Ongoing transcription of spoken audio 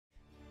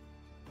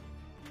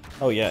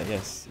Oh yeah,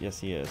 yes, yes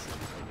he is.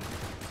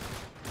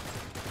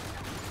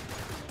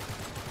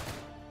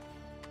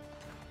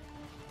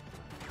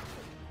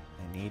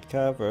 I need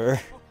cover.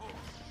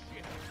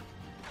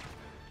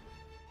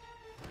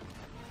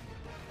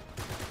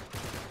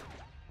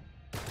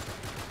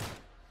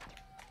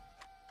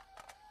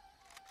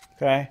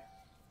 Okay. I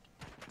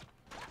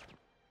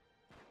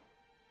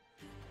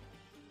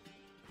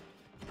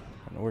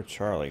don't know where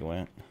Charlie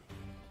went.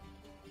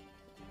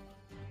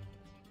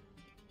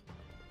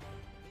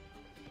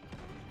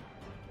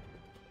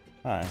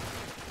 Hi.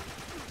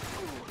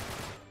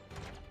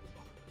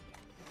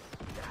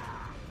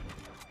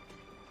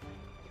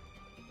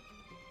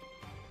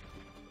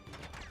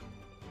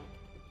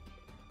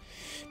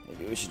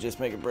 Maybe we should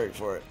just make a break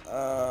for it.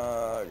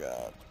 Oh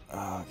god.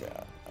 Oh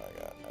god. Oh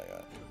god. Oh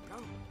god.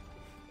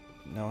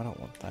 No, I don't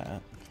want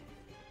that.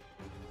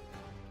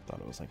 Thought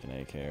it was like an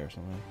AK or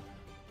something.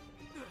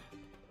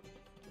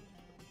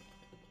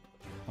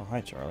 Oh,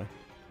 hi, Charlie.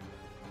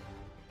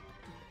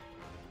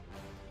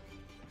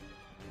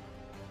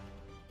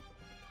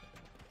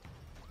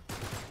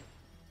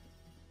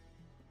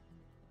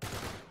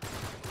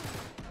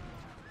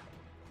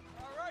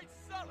 All right,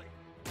 Sully.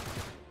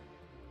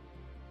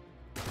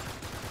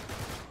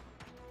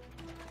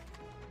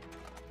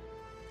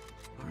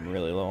 I'm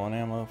really low on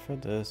ammo for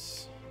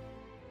this.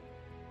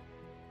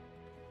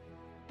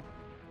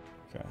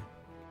 Okay.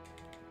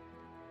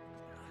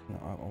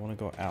 No, I want to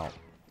go out.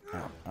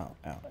 Out, out,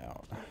 out,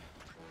 out.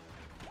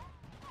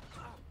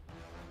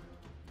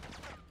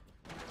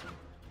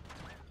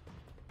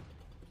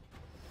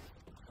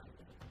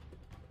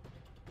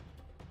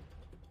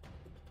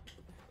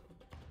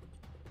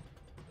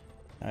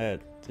 I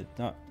did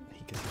not.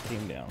 He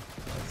came down.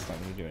 That's not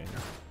me doing.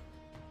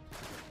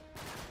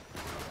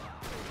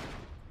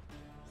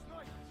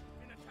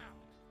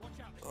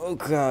 Oh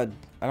god,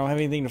 I don't have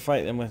anything to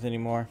fight them with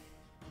anymore.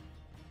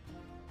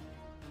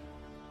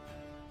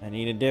 I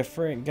need a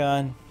different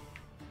gun,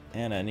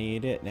 and I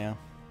need it now.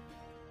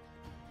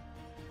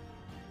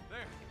 There.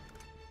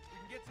 We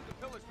can get to the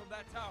pillars from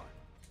that tower.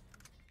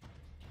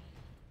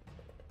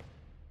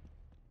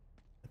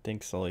 I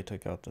think Sully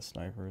took out the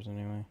snipers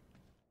anyway.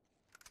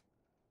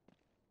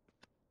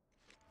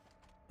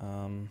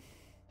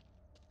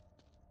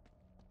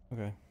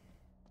 Okay.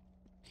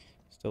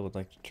 Still would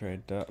like to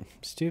trade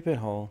stupid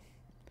hole.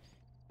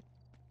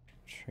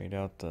 Trade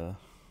out the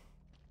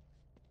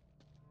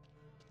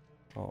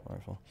assault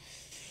rifle.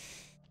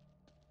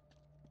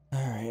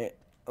 Alright,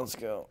 let's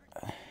go.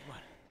 Come on.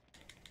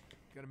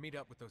 Gotta meet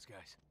up with those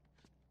guys.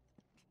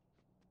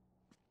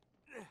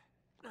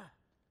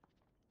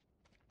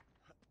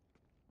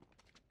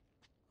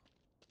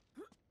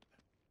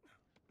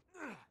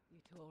 You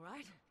two all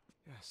right?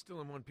 Yeah,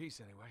 still in one piece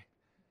anyway.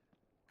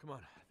 Come on,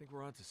 I think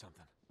we're onto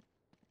something.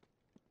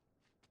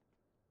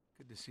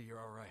 Good to see you're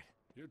all right.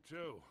 You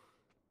too.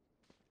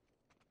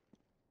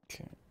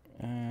 Okay,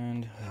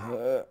 and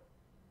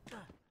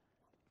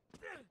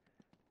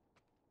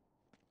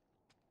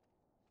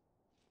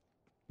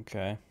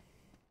okay,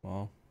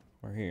 well,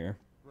 we're here.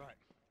 Right.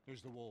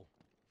 There's the wall.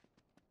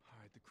 All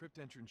right, the crypt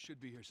entrance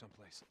should be here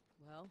someplace.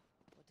 Well,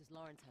 what does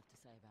Lawrence have to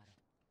say about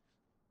it?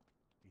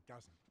 He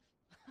doesn't.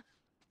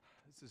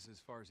 This is as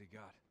far as he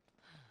got.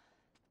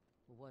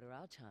 Well, what are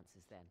our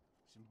chances then?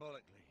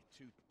 Symbolically,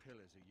 2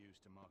 pillars are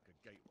used to mark a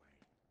gateway.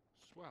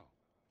 Swell.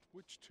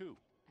 Which two?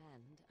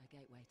 And a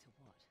gateway to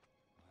what?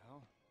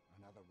 Well,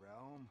 another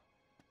realm,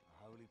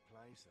 a holy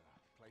place, a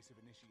place of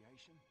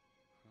initiation.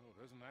 Oh,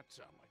 doesn't that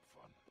sound like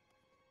fun?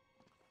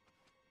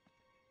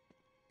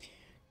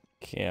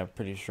 Okay, I'm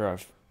pretty sure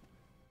I've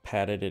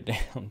patted it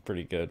down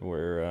pretty good.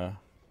 Where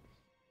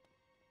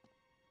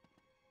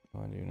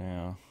what do I do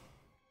now?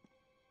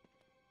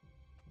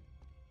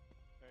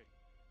 Hey,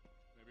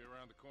 maybe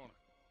around the corner.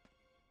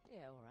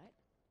 Yeah, all right.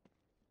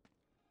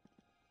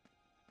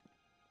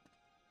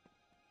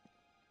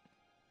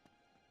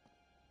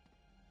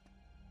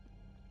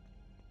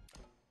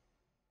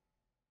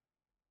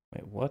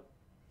 Wait, what?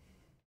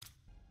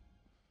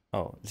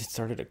 Oh, it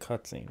started a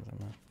cutscene.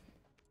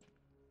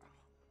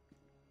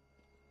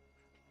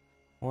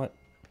 What?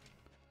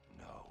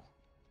 No.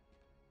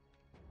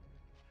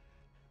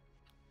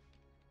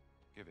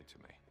 Give it to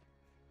me.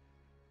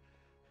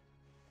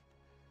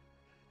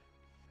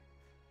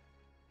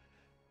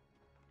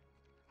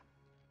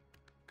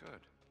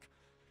 Good.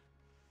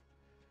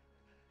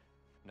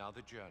 Now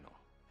the journal.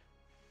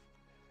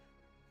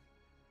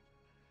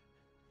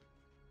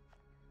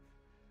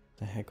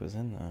 The heck was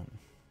in that?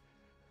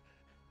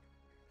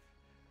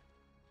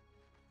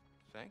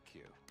 Thank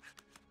you.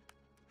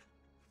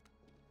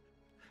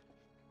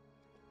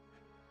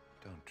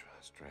 Don't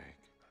trust Drake.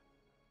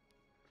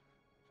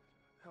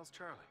 How's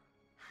Charlie?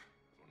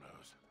 Who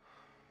knows?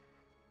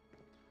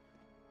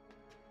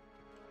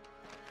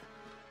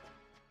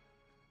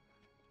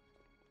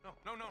 No,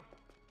 no, no.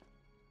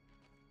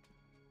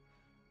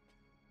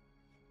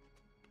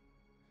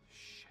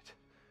 Shit.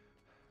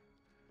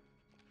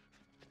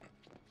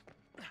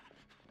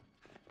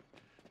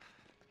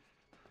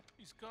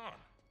 He's gone.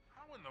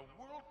 How in the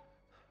world?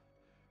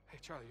 Hey,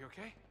 Charlie, you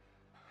okay?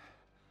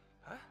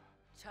 Huh?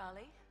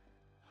 Charlie?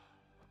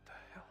 What the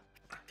hell?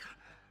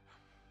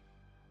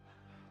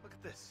 Look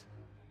at this.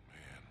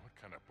 Man, what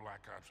kind of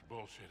Black Ops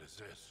bullshit is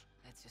this?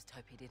 Let's just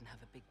hope he didn't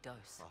have a big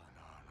dose. Oh,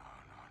 no.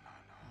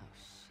 Oh,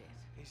 shit.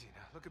 Easy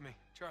now. Look at me.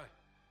 Charlie.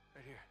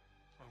 Right here.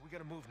 All right, we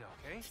gotta move now,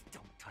 okay?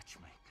 Don't touch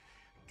me.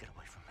 Get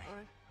away from me. All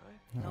right, all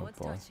right. No Oh, one's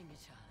boy. touching you,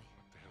 Charlie.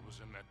 What the hell was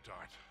in that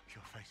dart?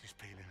 Your face is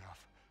peeling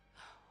off.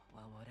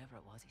 Well, whatever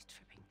it was, he's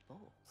tripping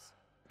balls.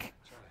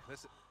 Charlie,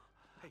 listen.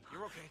 Hey,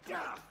 you're okay.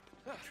 Yeah.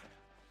 Huh.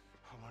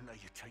 I won't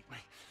let you take me.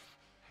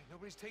 Hey,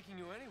 nobody's taking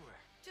you anywhere.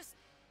 Just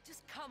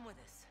come with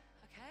us,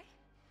 okay?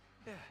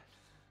 Yeah.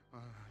 Oh,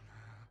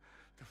 no.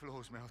 The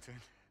floor's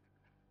melting.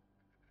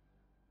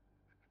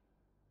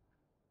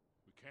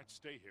 We can't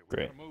stay here. We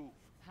Great. gotta move.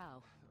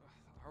 How?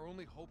 Our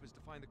only hope is to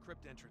find the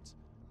crypt entrance.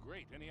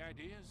 Great. Any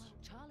ideas? Well,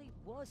 Charlie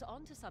was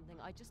onto something.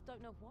 I just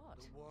don't know what.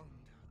 The wand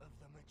of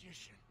the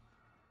magician.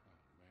 Oh,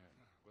 man.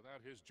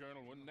 Without his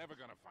journal, we're never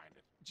gonna find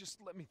it.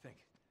 Just let me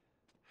think.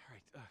 All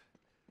right,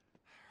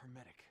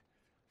 hermetic.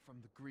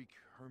 From the Greek,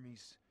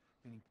 Hermes,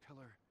 meaning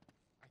pillar.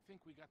 I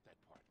think we got that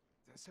part.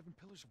 7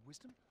 pillars of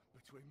wisdom?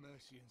 Between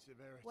mercy and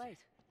severity.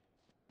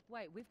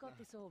 Wait, we've got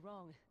this all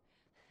wrong.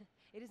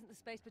 It isn't the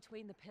space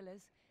between the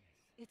pillars.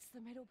 It's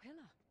the middle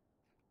pillar.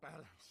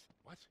 Balance.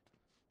 What?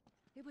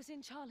 It was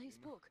in Charlie's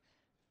book.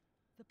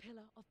 The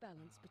pillar of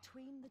balance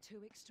between the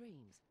two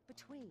extremes.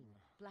 Between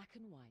black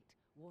and white,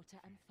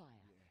 water and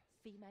fire,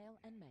 female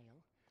and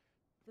male.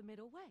 The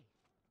middle way.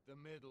 The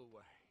middle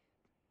way.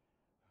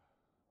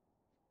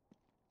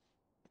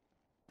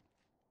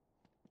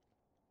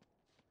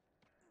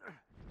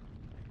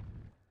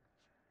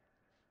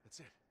 That's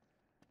it.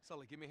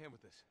 Sully, give me a hand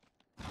with this.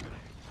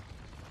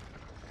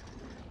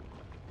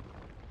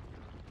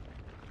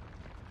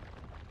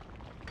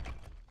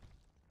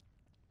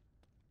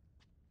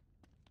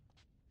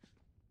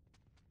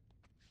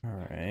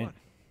 All right.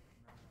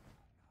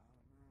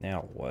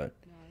 Now what?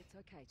 No, it's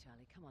okay,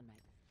 Charlie. Come on,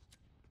 mate.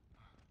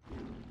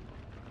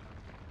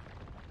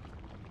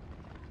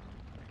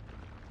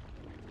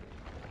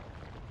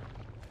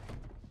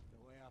 The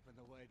way up and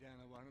the way down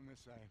are one and the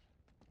same.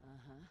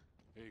 Uh-huh.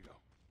 Here you go.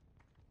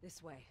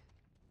 This way.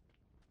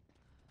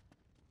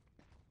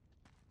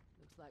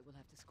 Looks like we'll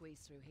have to squeeze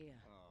through here.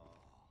 Oh.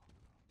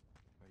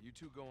 All right, you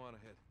two go on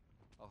ahead.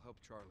 I'll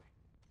help Charlie.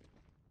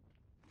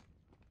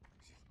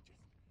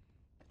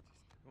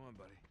 Come on,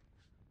 buddy.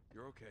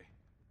 You're okay.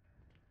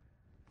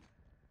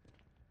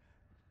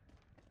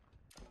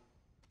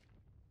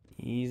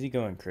 Easy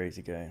going,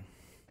 crazy guy.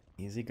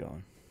 Easy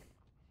going.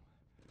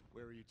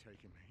 Where are you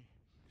taking me?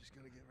 Just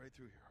gotta get right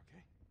through here,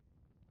 okay?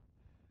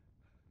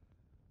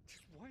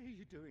 Just why are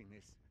you doing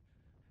this?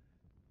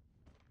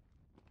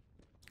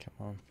 Come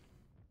on.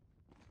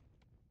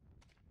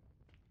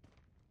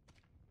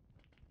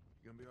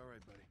 You're gonna be all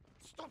right, buddy.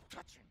 Stop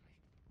touching me!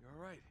 You're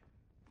all right.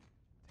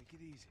 Take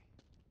it easy.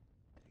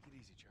 Take it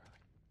easy,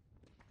 Charlie.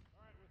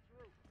 All right, we're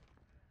through.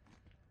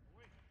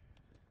 Wait.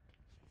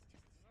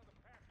 Another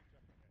passage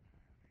up ahead.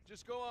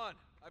 Just go on.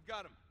 I've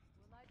got him.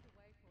 We'll light the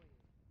way for you.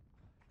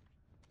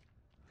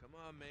 Come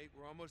on, mate.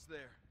 We're almost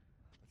there.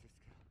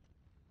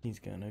 He's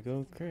gonna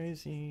go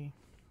crazy.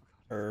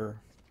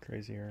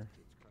 Crazier.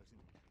 It's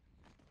closing.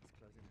 It's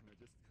closing in.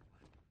 Just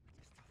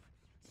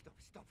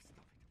stop it. Stop it.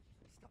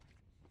 Stop it.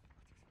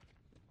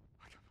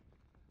 I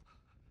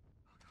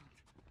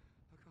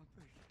can't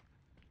breathe.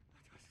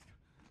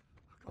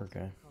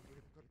 Okay.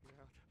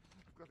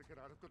 I've got to get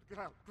out. I've got to get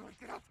out. I've got to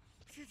get out.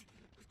 I've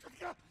got to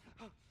get out.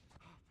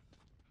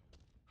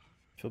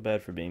 Feel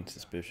bad for being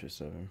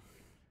suspicious of him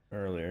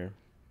earlier.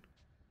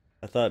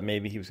 I thought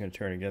maybe he was gonna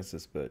turn against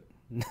us, but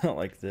not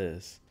like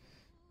this.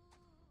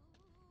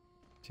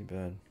 Too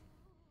bad.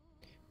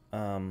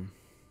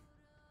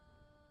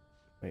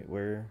 Wait,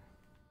 where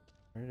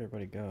did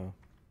everybody go?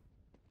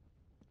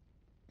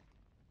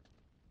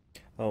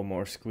 Oh,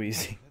 more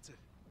squeezy. That's it.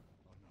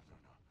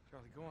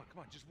 Charlie, go on. Come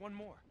on. Just one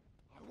more.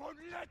 I won't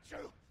let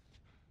you.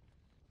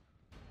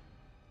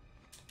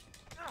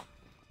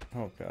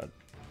 Oh god.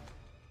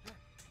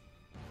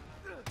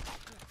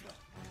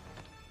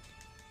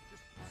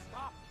 Just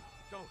stop.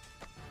 Don't.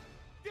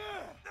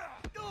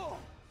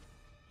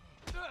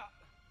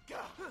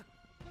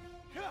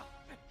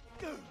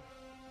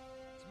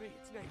 It's me.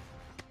 It's Nate.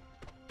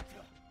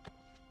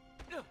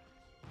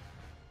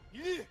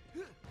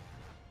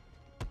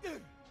 I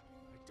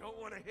don't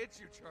want to hit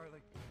you,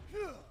 Charlie.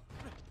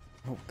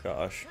 Oh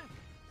gosh.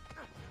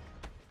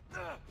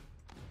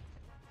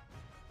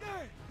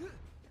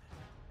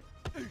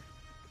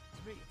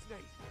 It's me. It's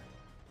Nate.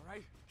 All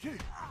right?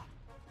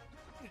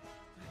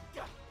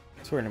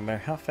 I swear, no matter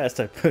how fast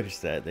I push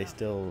that, they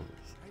still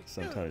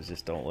sometimes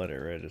just don't let it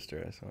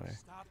register, I swear.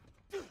 Stop.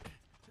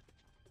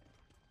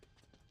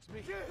 It's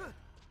me.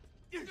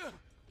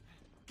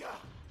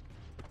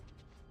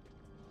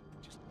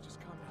 Just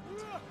calm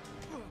down.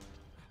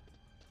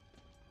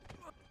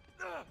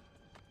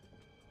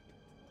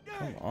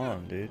 Come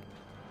on, dude.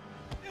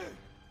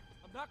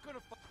 I'm not gonna.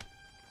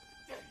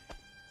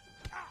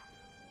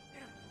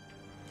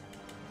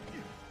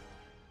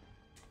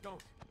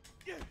 Don't.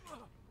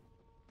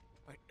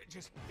 Right,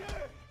 Just... I'm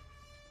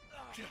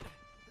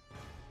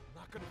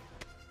not gonna...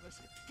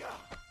 Listen.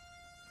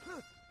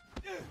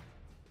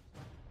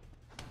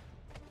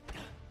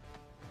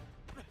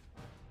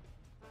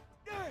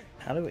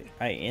 How do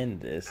I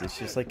end this? It's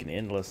just like an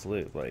endless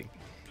loop. Like,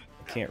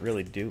 I can't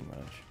really do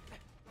much.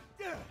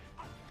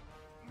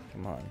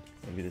 Come on.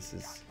 Maybe this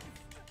is...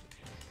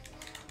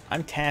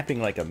 I'm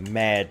tapping like a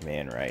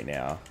madman right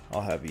now.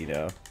 I'll have you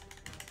know.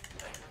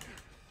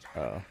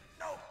 Oh.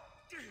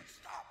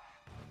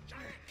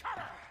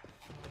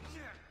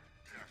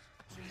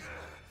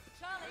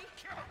 Charlie!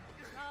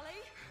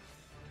 Charlie!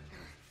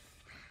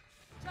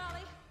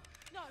 Charlie!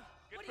 No!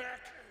 What are you...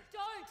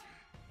 Don't!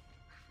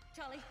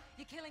 Charlie,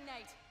 you're killing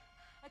Nate.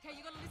 Okay,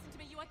 you gotta listen to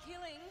me. You are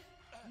killing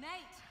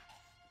Nate.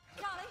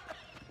 Charlie!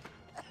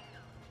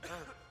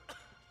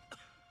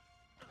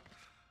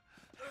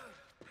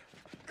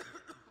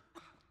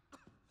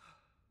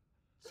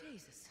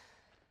 Jesus.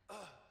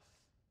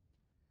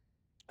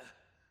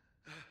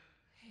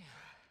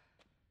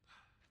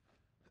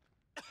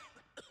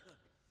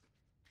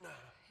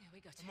 Here we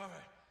go. I'm all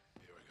right.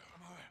 Here we go.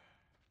 I'm all right.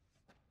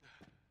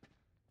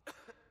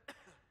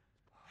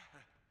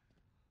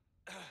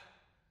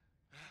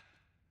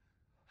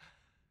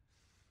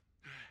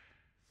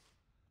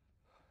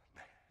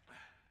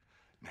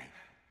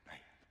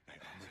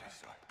 Nate, I'm really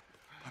sorry.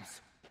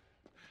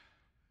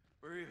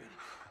 We're even.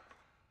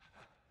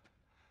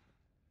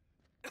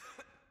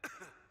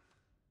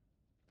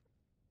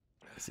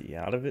 Is he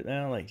out of it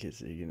now? Like, is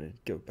he gonna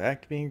go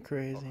back to being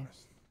crazy?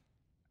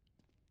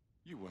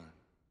 You weren't.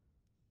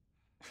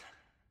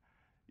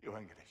 You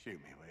weren't gonna shoot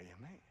me, were you,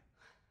 mate?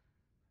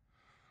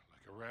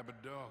 Like a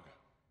rabid dog.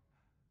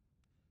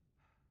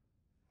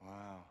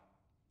 Wow.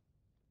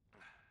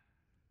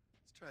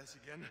 Let's try this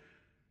again.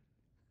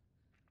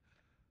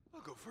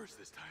 I'll go first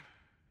this time.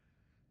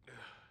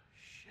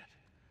 Shit.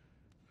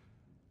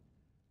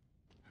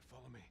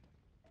 Follow me.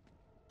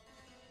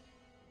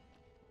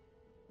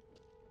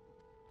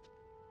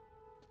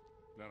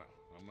 No,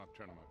 I'm not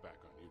turning my back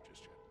on you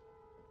just yet.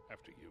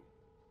 After you.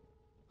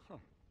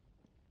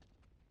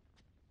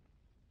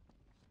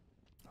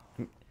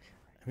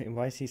 I mean,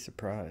 why is he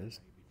surprised?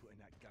 You'd be putting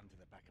that gun to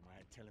the back of my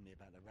head telling me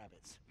about the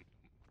rabbits.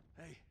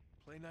 Hey,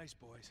 play nice,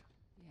 boys.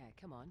 Yeah,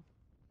 come on.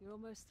 You're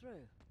almost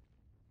through.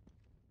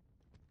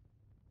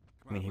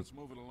 Come on, let's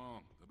move it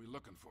along. They'll be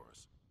looking for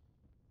us.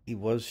 He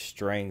was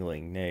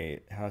strangling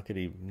Nate. How could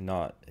he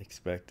not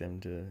expect him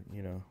to,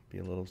 you know, be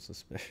a little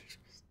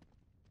suspicious?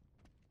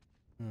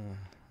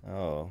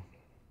 Oh,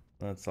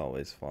 that's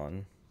always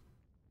fun.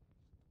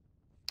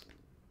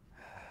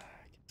 I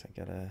guess I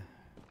gotta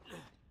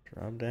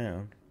drop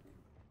down.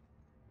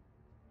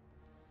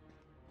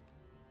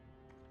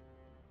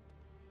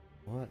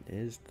 What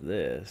is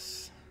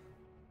this?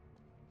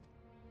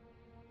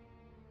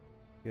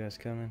 You guys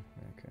coming?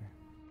 Okay.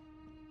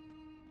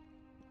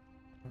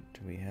 What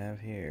do we have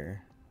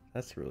here?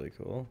 That's really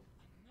cool.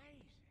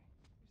 Amazing.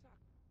 Is that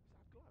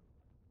glow?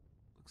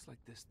 Looks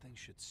like this thing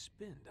should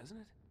spin, doesn't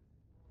it?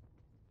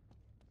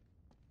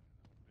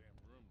 Damn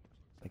room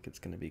looks Like it's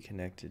gonna be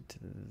connected to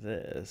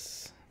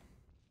this.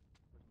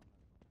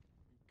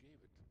 You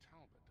gave it to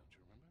Talbot, don't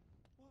you remember?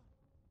 What?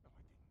 No, I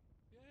didn't.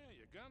 Yeah,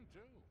 your gun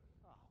too.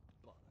 Oh,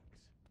 bollocks.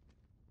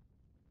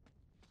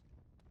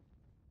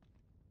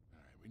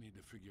 All right, we need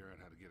to figure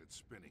out how to get it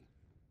spinning.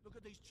 Look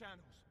at these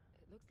channels.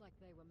 It looks like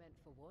they were meant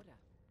for water.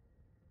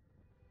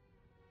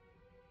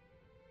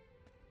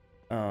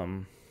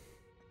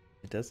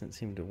 It doesn't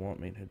seem to want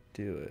me to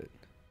do it.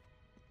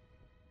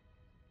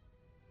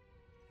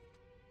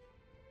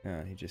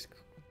 Yeah, he just,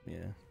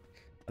 yeah.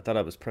 I thought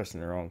I was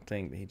pressing the wrong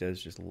thing, but he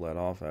does just let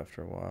off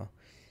after a while.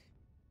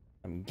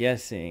 I'm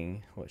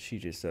guessing what she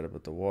just said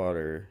about the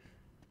water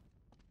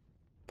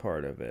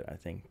part of it. I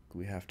think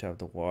we have to have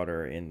the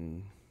water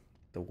in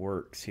the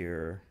works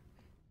here,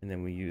 and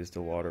then we use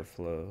the water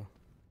flow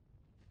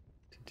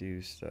to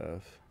do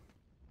stuff.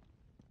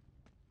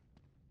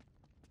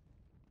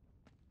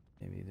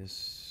 Maybe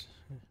this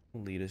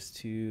will lead us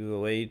to a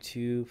way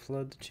to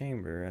flood the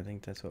chamber. I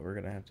think that's what we're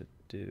gonna have to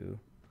do.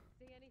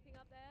 See anything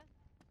up there?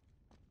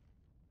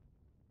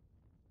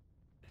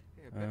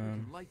 Hey, I bet we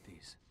can light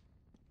these.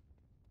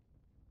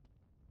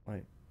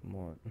 Like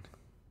what?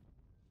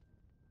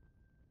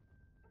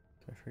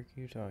 The frick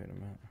are you talking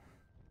about?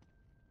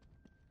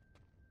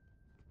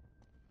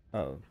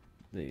 Oh,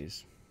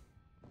 these.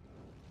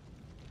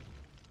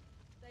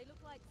 They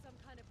look like some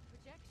kind of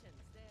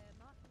projections. They're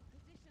marking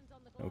positions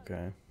on the globe.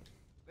 Okay.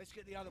 Let's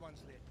get the other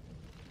ones lit.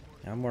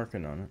 I'm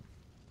working on it.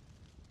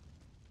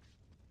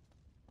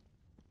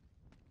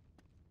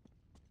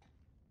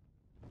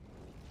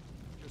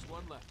 Just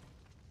one left.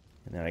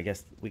 And then I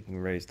guess we can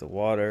raise the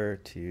water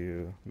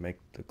to make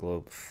the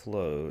globe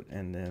float,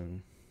 and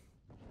then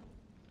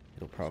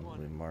it'll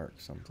probably mark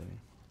something.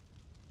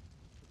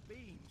 The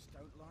beams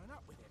don't line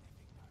up with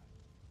anything,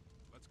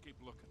 though. Let's keep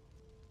looking.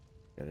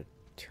 Gotta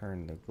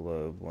turn the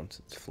globe once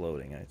it's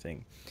floating, I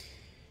think.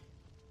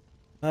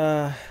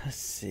 Let's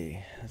see.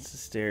 That's the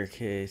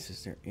staircase.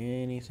 Is there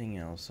anything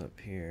else up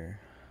here?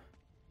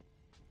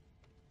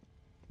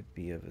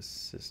 be of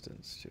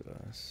assistance to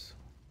us?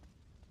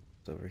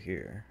 It's over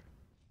here.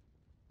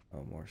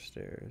 Oh, more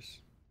stairs.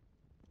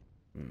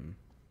 Hmm.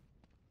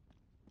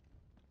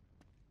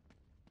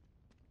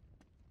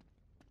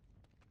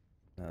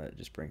 Now that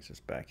just brings us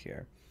back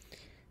here.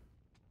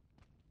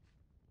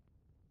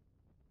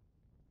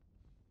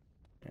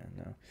 Yeah,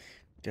 no.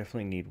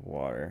 Definitely need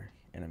water.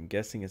 And I'm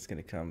guessing it's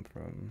going to come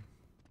from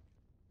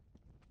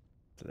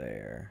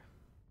there.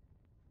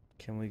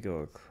 Can we go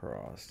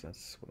across?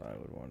 That's what I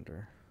would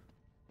wonder.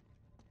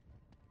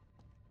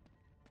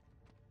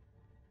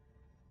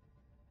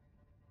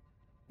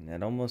 And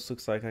that almost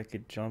looks like I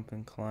could jump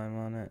and climb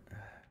on it.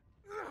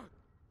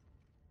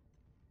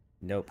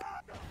 Nope.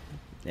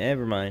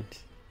 Never mind.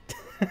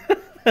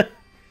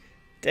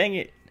 Dang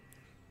it.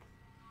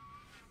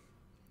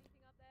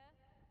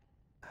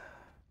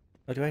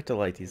 Oh, do I have to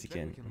light these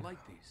again? We can light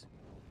these.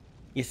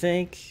 You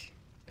think?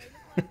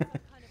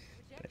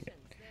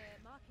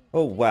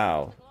 Oh,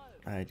 wow.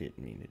 I didn't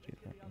mean to do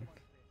that.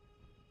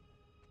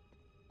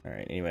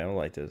 Alright, anyway, I'll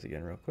light those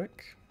again real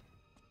quick.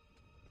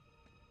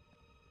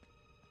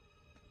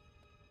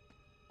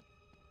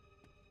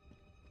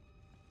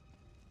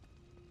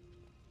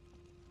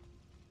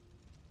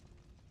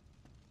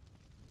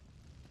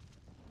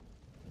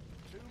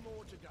 Two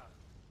more to go.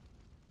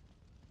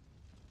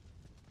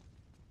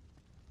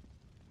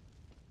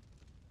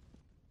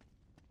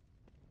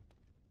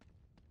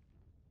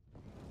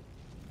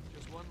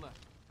 Just one left.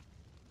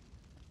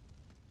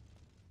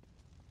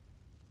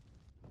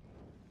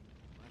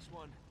 Last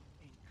one.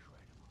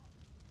 Incredible.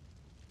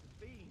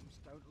 The beams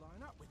don't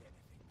line up with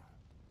anything,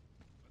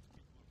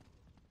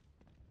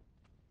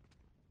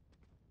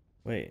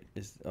 though. Wait,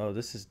 oh,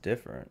 this is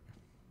different.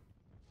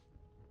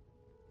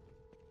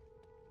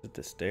 It's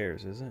the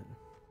stairs, is it?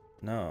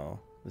 No,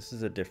 this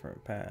is a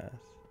different path.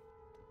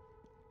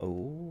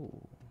 Oh.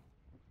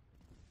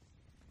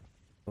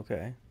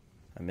 Okay.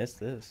 I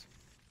missed this.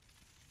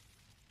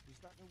 Is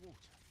that the water?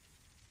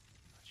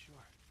 Not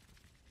sure.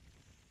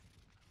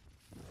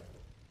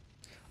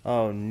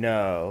 Oh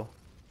no.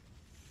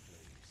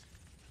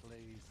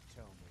 Please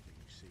tell me that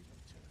you see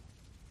them too.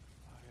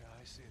 Oh yeah,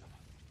 I see them.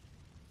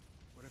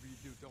 Whatever you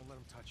do, don't let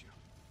them touch you.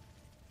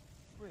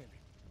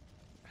 Really?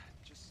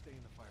 Just stay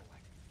in the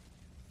firelight.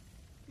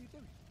 What are you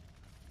doing?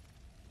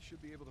 You should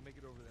be able to make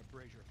it over to that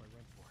brazier if I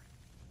run for it.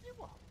 You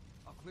won't.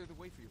 I'll clear the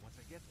way for you once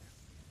I get there.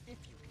 If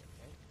you get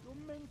there, you're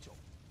mental.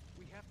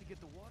 We have to get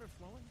the water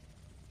flowing.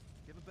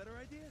 You have a better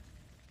idea?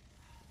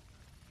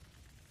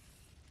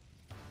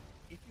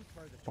 If you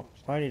throw the torch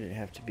Why did it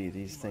have to be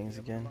these things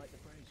again? light the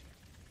brazier.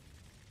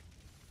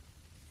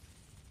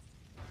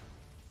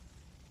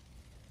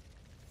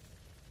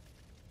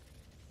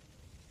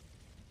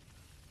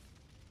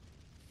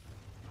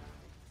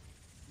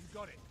 You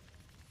got it.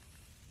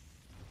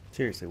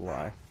 Seriously,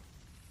 why?